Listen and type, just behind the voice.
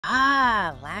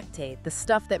Yeah, lactate, the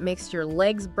stuff that makes your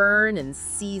legs burn and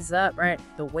seize up, right?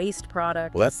 The waste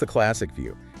product. Well, that's the classic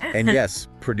view. And yes,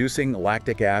 producing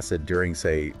lactic acid during,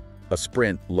 say, a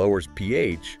sprint lowers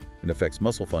pH and affects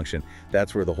muscle function.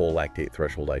 That's where the whole lactate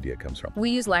threshold idea comes from.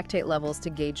 We use lactate levels to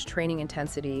gauge training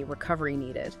intensity, recovery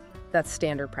needed. That's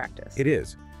standard practice. It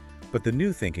is. But the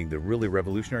new thinking, the really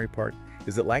revolutionary part,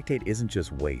 is that lactate isn't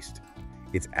just waste.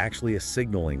 It's actually a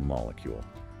signaling molecule,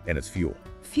 and it's fuel.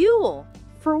 Fuel?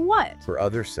 For what? For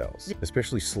other cells,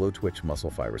 especially slow-twitch muscle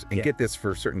fibers. And get this,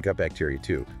 for certain gut bacteria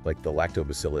too, like the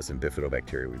lactobacillus and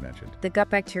bifidobacteria we mentioned. The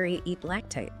gut bacteria eat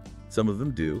lactate. Some of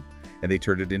them do, and they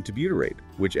turn it into butyrate,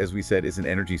 which, as we said, is an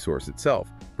energy source itself,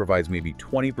 provides maybe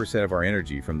 20% of our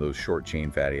energy from those short-chain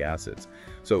fatty acids.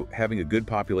 So having a good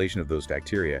population of those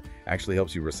bacteria actually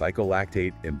helps you recycle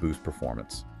lactate and boost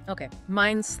performance. Okay,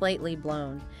 mine's slightly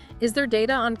blown. Is there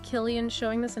data on Kilian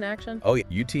showing this in action? Oh yeah,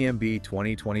 UTMB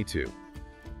 2022,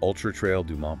 Ultra Trail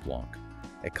du Mont Blanc,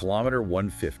 at kilometer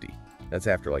 150. That's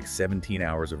after like 17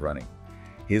 hours of running.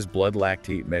 His blood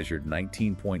lactate measured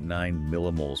 19.9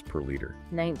 millimoles per liter.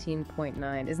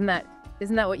 19.9. Isn't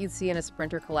that what you'd see in a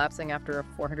sprinter collapsing after a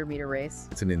 400-meter race?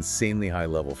 It's an insanely high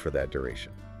level for that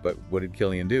duration. But what did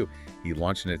Kilian do? He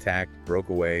launched an attack, broke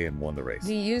away, and won the race.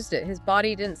 He used it. His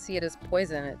body didn't see it as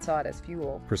poison, it saw it as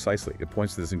fuel. Precisely. It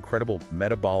points to this incredible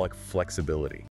metabolic flexibility.